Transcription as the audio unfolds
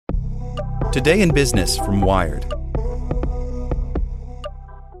Today in Business from Wired.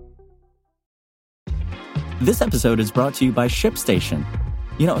 This episode is brought to you by ShipStation.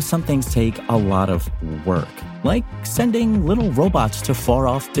 You know, some things take a lot of work, like sending little robots to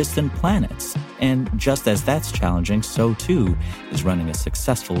far-off distant planets. And just as that's challenging, so too is running a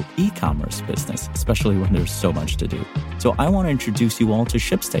successful e-commerce business, especially when there's so much to do. So I want to introduce you all to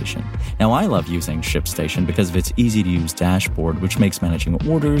ShipStation. Now, I love using ShipStation because of its easy-to-use dashboard, which makes managing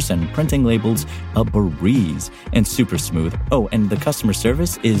orders and printing labels a breeze and super smooth. Oh, and the customer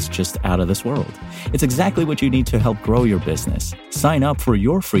service is just out of this world. It's exactly what you need to help grow your business. Sign up for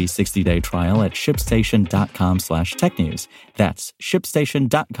your free 60-day trial at shipstation.com/technews. That's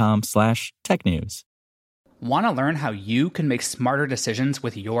shipstation.com/technews. Want to learn how you can make smarter decisions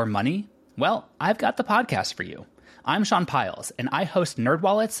with your money? Well, I've got the podcast for you. I'm Sean Piles, and I host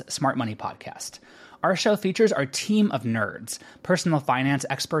NerdWallet's Smart Money Podcast. Our show features our team of nerds, personal finance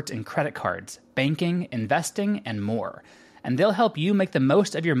experts in credit cards, banking, investing, and more. And they'll help you make the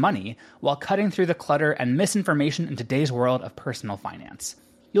most of your money while cutting through the clutter and misinformation in today's world of personal finance.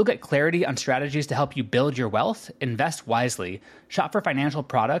 You'll get clarity on strategies to help you build your wealth, invest wisely, shop for financial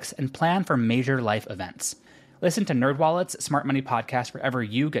products, and plan for major life events. Listen to NerdWallet's Smart Money Podcast wherever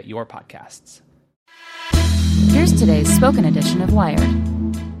you get your podcasts. Here's today's spoken edition of Wired.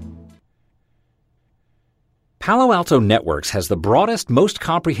 Palo Alto Networks has the broadest, most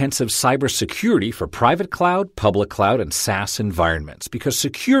comprehensive cybersecurity for private cloud, public cloud, and SaaS environments because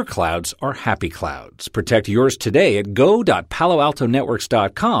secure clouds are happy clouds. Protect yours today at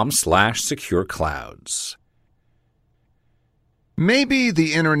go.paloaltonetworks.com/secure clouds. Maybe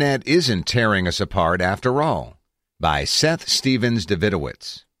the Internet isn't tearing us apart after all, by Seth Stevens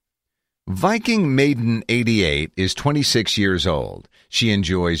Davidowitz. Viking Maiden 88 is 26 years old. She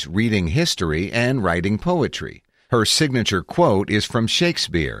enjoys reading history and writing poetry. Her signature quote is from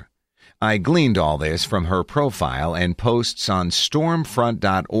Shakespeare. I gleaned all this from her profile and posts on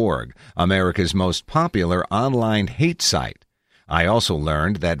Stormfront.org, America's most popular online hate site. I also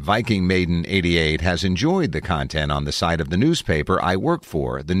learned that Viking Maiden 88 has enjoyed the content on the site of the newspaper I work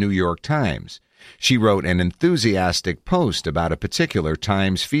for, the New York Times. She wrote an enthusiastic post about a particular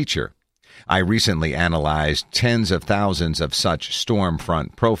Times feature. I recently analyzed tens of thousands of such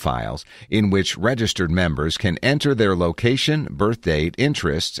Stormfront profiles in which registered members can enter their location, birth date,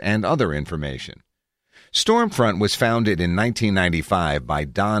 interests, and other information. Stormfront was founded in 1995 by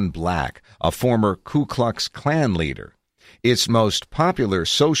Don Black, a former Ku Klux Klan leader. Its most popular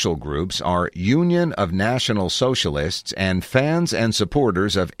social groups are Union of National Socialists and fans and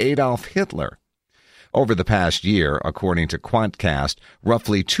supporters of Adolf Hitler. Over the past year, according to Quantcast,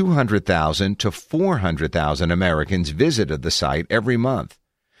 roughly 200,000 to 400,000 Americans visited the site every month.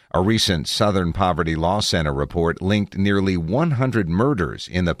 A recent Southern Poverty Law Center report linked nearly 100 murders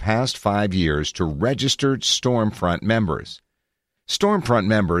in the past 5 years to registered Stormfront members. Stormfront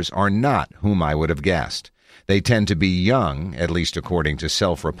members are not whom I would have guessed. They tend to be young, at least according to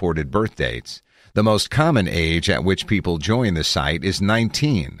self-reported birth dates. The most common age at which people join the site is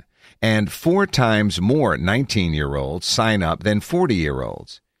 19. And 4 times more 19-year-olds sign up than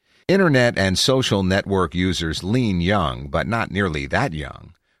 40-year-olds. Internet and social network users lean young, but not nearly that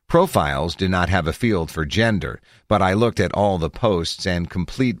young. Profiles do not have a field for gender, but I looked at all the posts and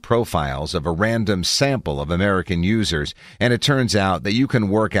complete profiles of a random sample of American users, and it turns out that you can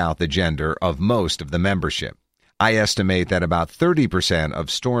work out the gender of most of the membership. I estimate that about 30% of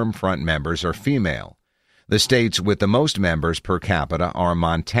Stormfront members are female. The states with the most members per capita are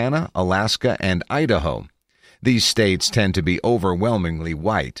Montana, Alaska, and Idaho. These states tend to be overwhelmingly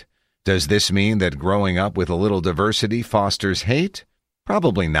white. Does this mean that growing up with a little diversity fosters hate?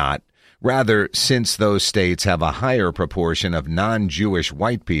 Probably not. Rather, since those states have a higher proportion of non-Jewish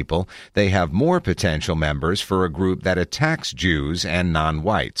white people, they have more potential members for a group that attacks Jews and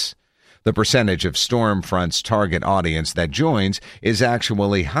non-whites. The percentage of Stormfront's target audience that joins is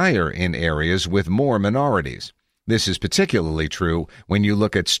actually higher in areas with more minorities. This is particularly true when you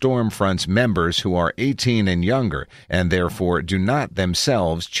look at Stormfront's members who are 18 and younger and therefore do not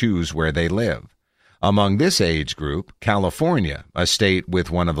themselves choose where they live. Among this age group, California, a state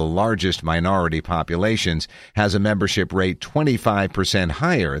with one of the largest minority populations, has a membership rate 25%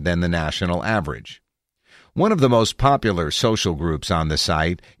 higher than the national average. One of the most popular social groups on the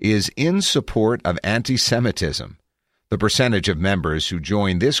site is in support of anti-Semitism. The percentage of members who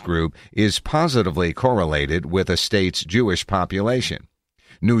join this group is positively correlated with a state's Jewish population.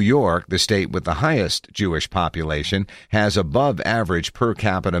 New York, the state with the highest Jewish population, has above average per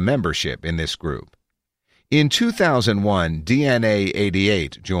capita membership in this group. In 2001,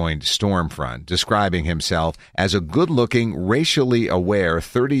 DNA88 joined Stormfront, describing himself as a good-looking, racially aware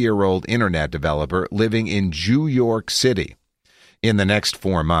 30-year-old internet developer living in New York City. In the next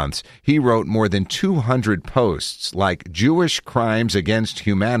 4 months, he wrote more than 200 posts like Jewish Crimes Against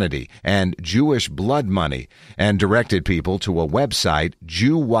Humanity and Jewish Blood Money, and directed people to a website,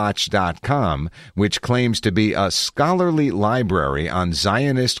 JewWatch.com, which claims to be a scholarly library on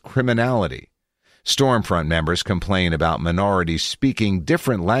Zionist criminality. Stormfront members complain about minorities speaking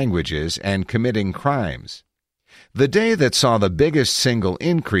different languages and committing crimes. The day that saw the biggest single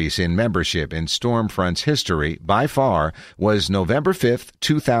increase in membership in Stormfront's history, by far, was November 5,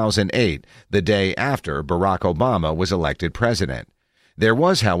 2008, the day after Barack Obama was elected president. There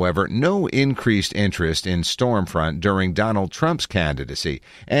was, however, no increased interest in Stormfront during Donald Trump's candidacy,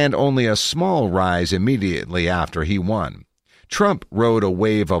 and only a small rise immediately after he won. Trump rode a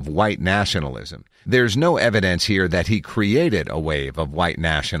wave of white nationalism. There's no evidence here that he created a wave of white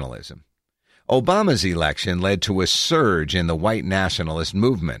nationalism. Obama's election led to a surge in the white nationalist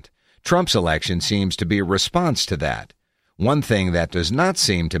movement. Trump's election seems to be a response to that. One thing that does not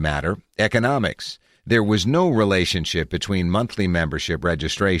seem to matter, economics. There was no relationship between monthly membership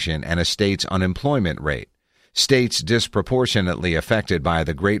registration and a state's unemployment rate. States disproportionately affected by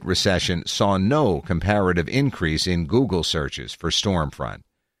the Great Recession saw no comparative increase in Google searches for Stormfront.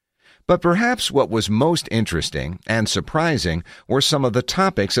 But perhaps what was most interesting and surprising were some of the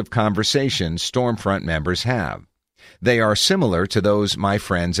topics of conversation Stormfront members have. They are similar to those my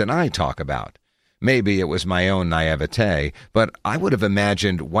friends and I talk about. Maybe it was my own naivete, but I would have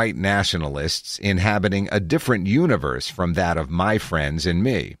imagined white nationalists inhabiting a different universe from that of my friends and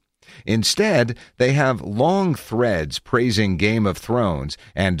me. Instead, they have long threads praising Game of Thrones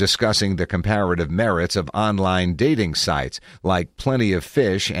and discussing the comparative merits of online dating sites like Plenty of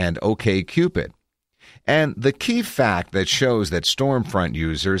Fish and OkCupid. And the key fact that shows that Stormfront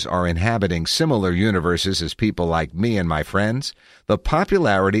users are inhabiting similar universes as people like me and my friends, the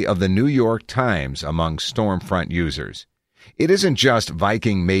popularity of the New York Times among Stormfront users. It isn't just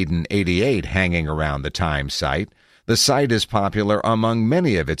Viking Maiden 88 hanging around the Times site. The site is popular among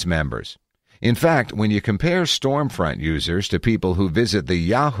many of its members. In fact, when you compare Stormfront users to people who visit the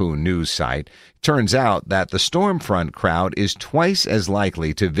Yahoo News site, it turns out that the Stormfront crowd is twice as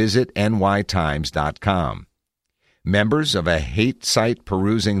likely to visit nytimes.com. Members of a hate site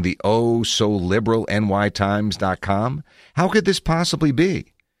perusing the oh-so-liberal nytimes.com? How could this possibly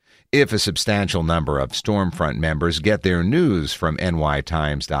be? If a substantial number of Stormfront members get their news from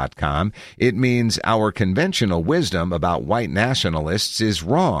nytimes.com, it means our conventional wisdom about white nationalists is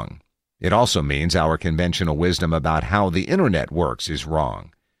wrong. It also means our conventional wisdom about how the Internet works is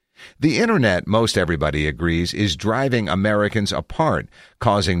wrong. The Internet, most everybody agrees, is driving Americans apart,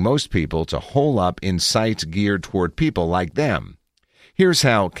 causing most people to hole up in sites geared toward people like them. Here's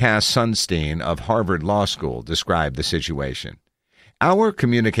how Cass Sunstein of Harvard Law School described the situation. Our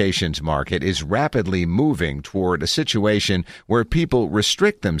communications market is rapidly moving toward a situation where people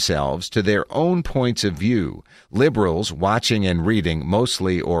restrict themselves to their own points of view. Liberals watching and reading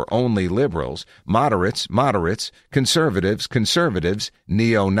mostly or only liberals, moderates, conservatives,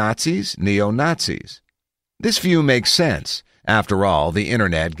 neo-Nazis. This view makes sense. After all, the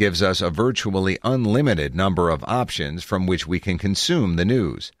Internet gives us a virtually unlimited number of options from which we can consume the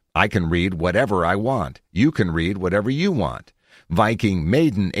news. I can read whatever I want. You can read whatever you want. Viking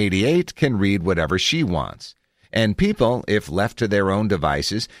Maiden 88 can read whatever she wants. And people, if left to their own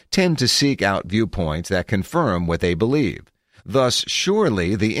devices, tend to seek out viewpoints that confirm what they believe. Thus,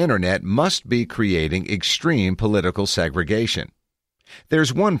 surely the Internet must be creating extreme political segregation.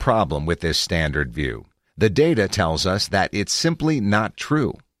 There's one problem with this standard view. The data tells us that it's simply not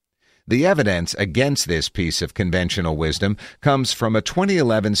true. The evidence against this piece of conventional wisdom comes from a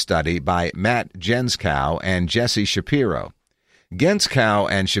 2011 study by Matt Genskow and Jesse Shapiro.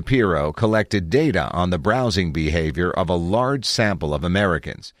 Genskow and Shapiro collected data on the browsing behavior of a large sample of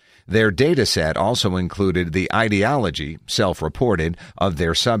Americans. Their data set also included the ideology, self-reported, of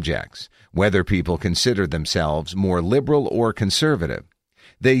their subjects, whether people considered themselves more liberal or conservative.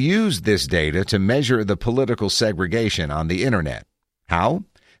 They used this data to measure the political segregation on the Internet. How?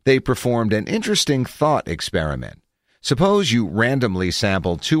 They performed an interesting thought experiment. Suppose you randomly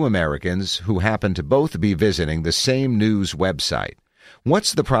sample two Americans who happen to both be visiting the same news website.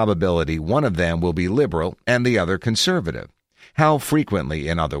 What's the probability one of them will be liberal and the other conservative? How frequently,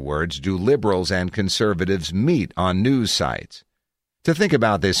 in other words, do liberals and conservatives meet on news sites? To think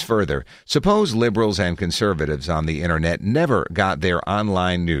about this further, suppose liberals and conservatives on the Internet never got their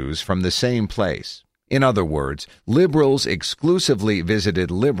online news from the same place. In other words, liberals exclusively visited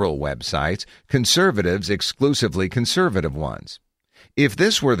liberal websites, conservatives exclusively conservative ones. If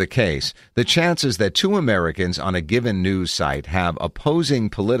this were the case, the chances that two Americans on a given news site have opposing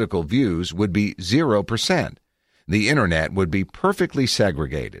political views would be 0%. The Internet would be perfectly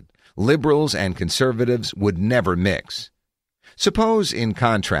segregated. Liberals and conservatives would never mix. Suppose, in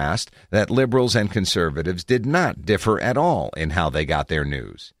contrast, that liberals and conservatives did not differ at all in how they got their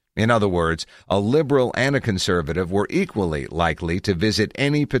news. In other words, a liberal and a conservative were equally likely to visit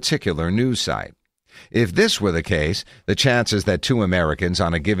any particular news site. If this were the case, the chances that two Americans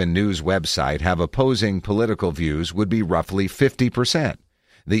on a given news website have opposing political views would be roughly 50%.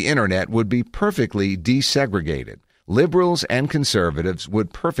 The Internet would be perfectly desegregated. Liberals and conservatives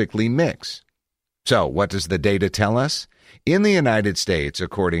would perfectly mix. So, what does the data tell us? In the United States,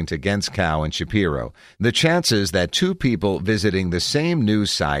 according to Gentzkow and Shapiro, the chances that two people visiting the same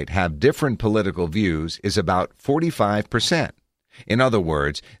news site have different political views is about 45%. In other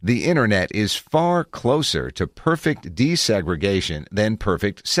words, the Internet is far closer to perfect desegregation than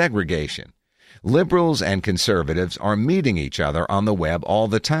perfect segregation. Liberals and conservatives are meeting each other on the web all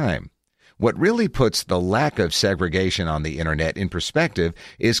the time. What really puts the lack of segregation on the Internet in perspective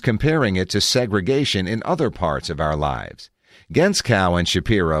is comparing it to segregation in other parts of our lives. Gentzkow and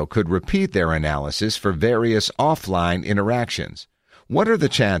Shapiro could repeat their analysis for various offline interactions. What are the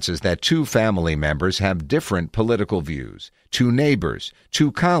chances that two family members have different political views, two neighbors,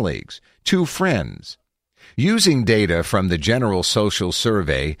 two colleagues, two friends? Using data from the General Social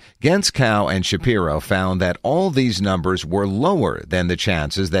Survey, Gentzkow and Shapiro found that all these numbers were lower than the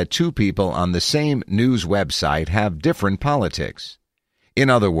chances that two people on the same news website have different politics. In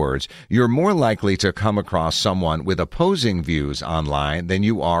other words, you're more likely to come across someone with opposing views online than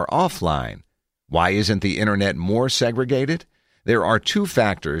you are offline. Why isn't the Internet more segregated? There are two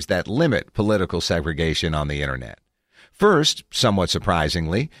factors that limit political segregation on the Internet. First, somewhat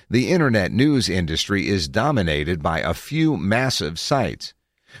surprisingly, the Internet news industry is dominated by a few massive sites.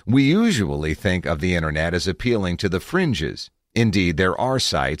 We usually think of the Internet as appealing to the fringes. Indeed, there are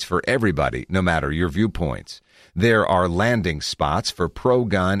sites for everybody, no matter your viewpoints. There are landing spots for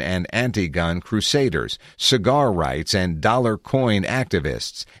pro-gun and anti-gun crusaders, cigar rights and dollar coin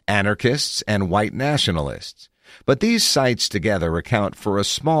activists, anarchists and white nationalists. But these sites together account for a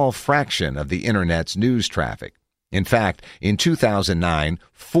small fraction of the Internet's news traffic. In fact, in 2009,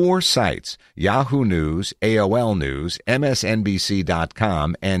 4 sites, Yahoo News, AOL News,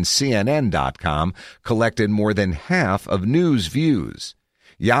 MSNBC.com, and CNN.com, collected more than half of news views.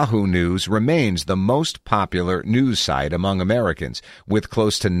 Yahoo News remains the most popular news site among Americans, with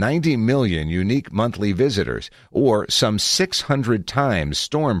close to 90 million unique monthly visitors, or some 600 times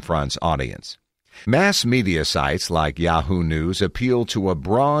Stormfront's audience. Mass media sites like Yahoo News appeal to a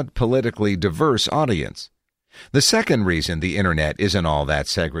broad, politically diverse audience. The second reason the Internet isn't all that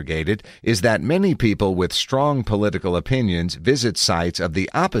segregated is that many people with strong political opinions visit sites of the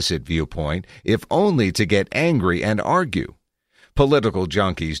opposite viewpoint, if only to get angry and argue. Political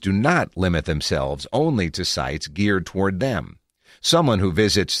junkies do not limit themselves only to sites geared toward them. Someone who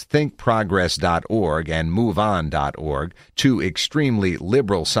visits thinkprogress.org and moveon.org, two extremely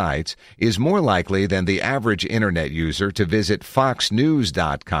liberal sites, is more likely than the average Internet user to visit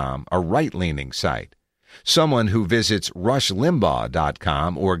foxnews.com, a right-leaning site. Someone who visits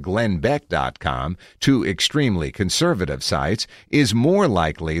rushlimbaugh.com or glennbeck.com, two extremely conservative sites, is more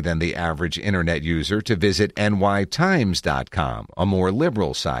likely than the average Internet user to visit nytimes.com, a more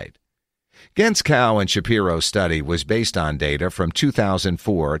liberal site. Gentzkow and Shapiro's study was based on data from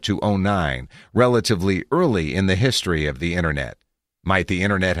 2004 to 2009, relatively early in the history of the Internet. Might the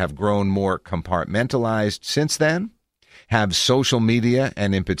Internet have grown more compartmentalized since then? Have social media,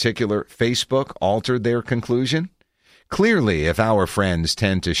 and in particular Facebook, altered their conclusion? Clearly, if our friends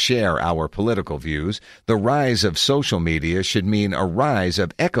tend to share our political views, the rise of social media should mean a rise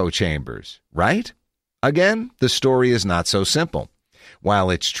of echo chambers, right? Again, the story is not so simple. While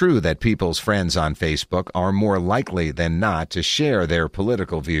it's true that people's friends on Facebook are more likely than not to share their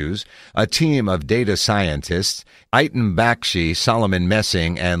political views, a team of data scientists, Aitan Bakshi, Solomon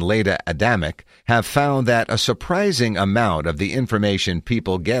Messing, and Leda Adamic, have found that a surprising amount of the information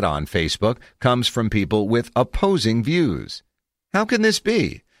people get on Facebook comes from people with opposing views. How can this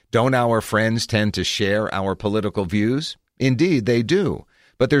be? Don't our friends tend to share our political views? Indeed, they do.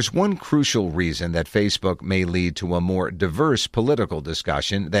 But there's one crucial reason that Facebook may lead to a more diverse political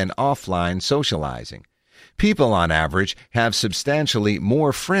discussion than offline socializing. People, on average, have substantially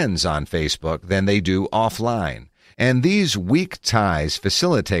more friends on Facebook than they do offline. And these weak ties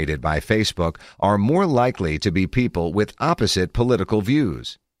facilitated by Facebook are more likely to be people with opposite political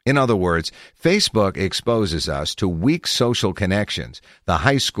views. In other words, Facebook exposes us to weak social connections, the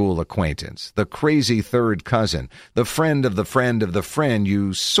high school acquaintance, the crazy third cousin, the friend of the friend of the friend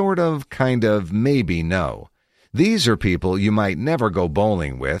you sort of, kind of, maybe know. These are people you might never go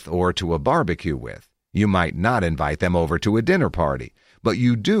bowling with or to a barbecue with. You might not invite them over to a dinner party, but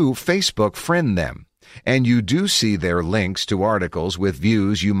you do Facebook friend them, and you do see their links to articles with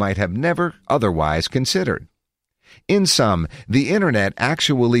views you might have never otherwise considered. In sum, the Internet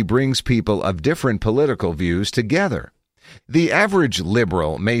actually brings people of different political views together. The average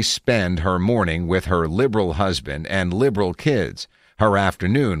liberal may spend her morning with her liberal husband and liberal kids, her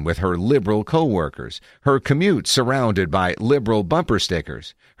afternoon with her liberal coworkers, her commute surrounded by liberal bumper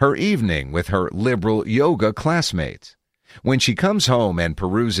stickers, her evening with her liberal yoga classmates. When she comes home and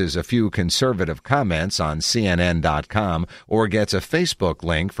peruses a few conservative comments on CNN.com or gets a Facebook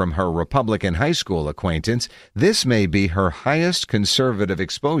link from her Republican high school acquaintance, this may be her highest conservative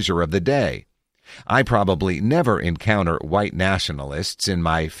exposure of the day. I probably never encounter white nationalists in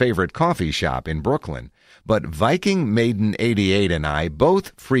my favorite coffee shop in Brooklyn, but Viking Maiden 88 and I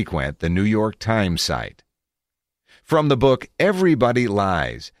both frequent the New York Times site. From the book Everybody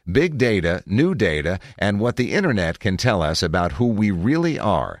Lies, Big Data, New Data, and What the Internet Can Tell Us About Who We Really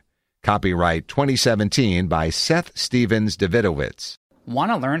Are. Copyright 2017 by Seth Stevens Davidowitz.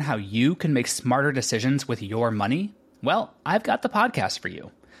 Want to learn how you can make smarter decisions with your money? Well, I've got the podcast for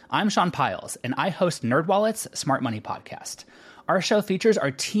you. I'm Sean Piles, and I host NerdWallet's Smart Money Podcast. Our show features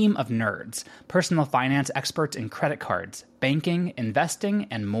our team of nerds, personal finance experts in credit cards, banking, investing,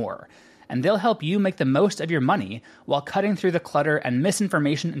 and more. And they'll help you make the most of your money while cutting through the clutter and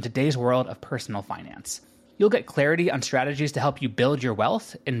misinformation in today's world of personal finance. You'll get clarity on strategies to help you build your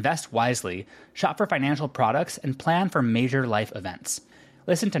wealth, invest wisely, shop for financial products, and plan for major life events.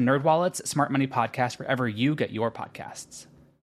 Listen to NerdWallet's Smart Money Podcast wherever you get your podcasts.